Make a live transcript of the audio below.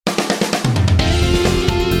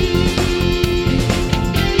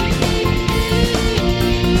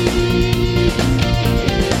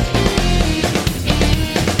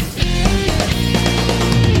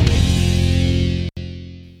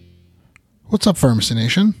What's up, Pharmacy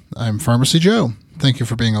Nation? I'm Pharmacy Joe. Thank you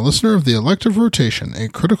for being a listener of the Elective Rotation, a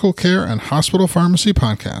critical care and hospital pharmacy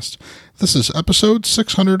podcast. This is episode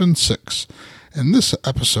 606. In this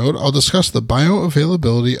episode, I'll discuss the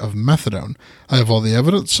bioavailability of methadone. I have all the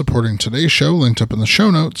evidence supporting today's show linked up in the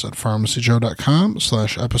show notes at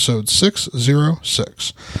pharmacyjoe.com/episode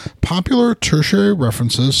 606. Popular tertiary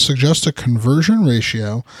references suggest a conversion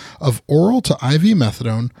ratio of oral to IV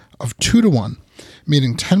methadone of 2-to-1.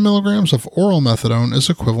 Meaning 10 milligrams of oral methadone is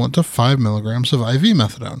equivalent to 5 milligrams of IV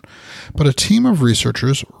methadone. But a team of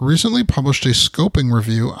researchers recently published a scoping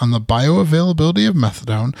review on the bioavailability of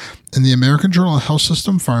methadone in the American Journal of Health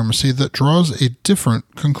System Pharmacy that draws a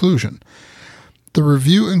different conclusion. The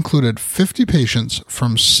review included 50 patients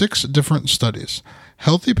from 6 different studies,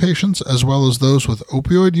 healthy patients as well as those with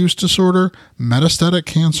opioid use disorder, metastatic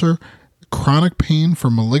cancer, chronic pain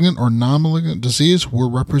from malignant or non-malignant disease were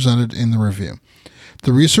represented in the review.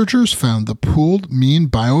 The researchers found the pooled mean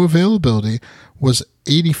bioavailability was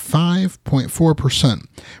 85.4%,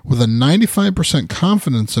 with a 95%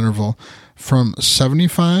 confidence interval from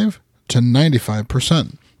 75 to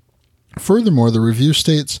 95%. Furthermore, the review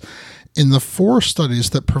states, in the 4 studies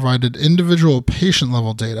that provided individual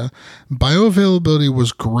patient-level data, bioavailability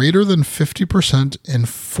was greater than 50% in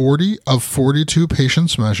 40 of 42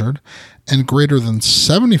 patients measured and greater than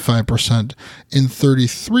 75% in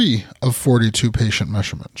 33 of 42 patient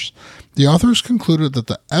measurements. The authors concluded that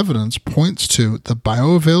the evidence points to the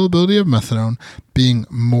bioavailability of methadone being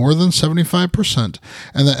more than 75%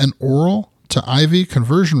 and that an oral to IV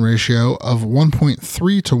conversion ratio of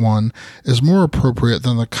 1.3 to 1 is more appropriate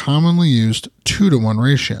than the commonly used 2 to 1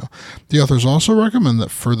 ratio. The authors also recommend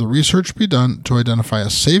that further research be done to identify a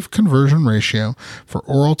safe conversion ratio for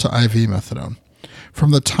oral to IV methadone.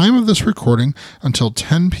 From the time of this recording until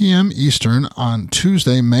 10 p.m. Eastern on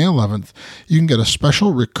Tuesday, May 11th, you can get a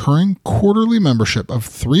special recurring quarterly membership of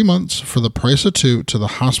 3 months for the price of 2 to the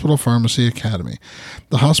Hospital Pharmacy Academy.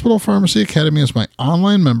 The Hospital Pharmacy Academy is my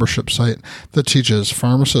online membership site that teaches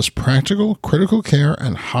pharmacists practical, critical care,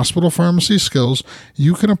 and hospital pharmacy skills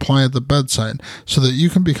you can apply at the bedside so that you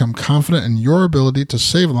can become confident in your ability to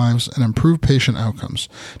save lives and improve patient outcomes.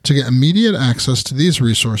 To get immediate access to these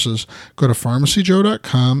resources, go to pharmacyjoe.com/quarterly.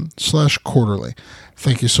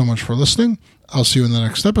 Thank you so much for listening. I'll see you in the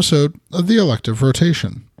next episode of the Elective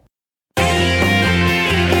Rotation.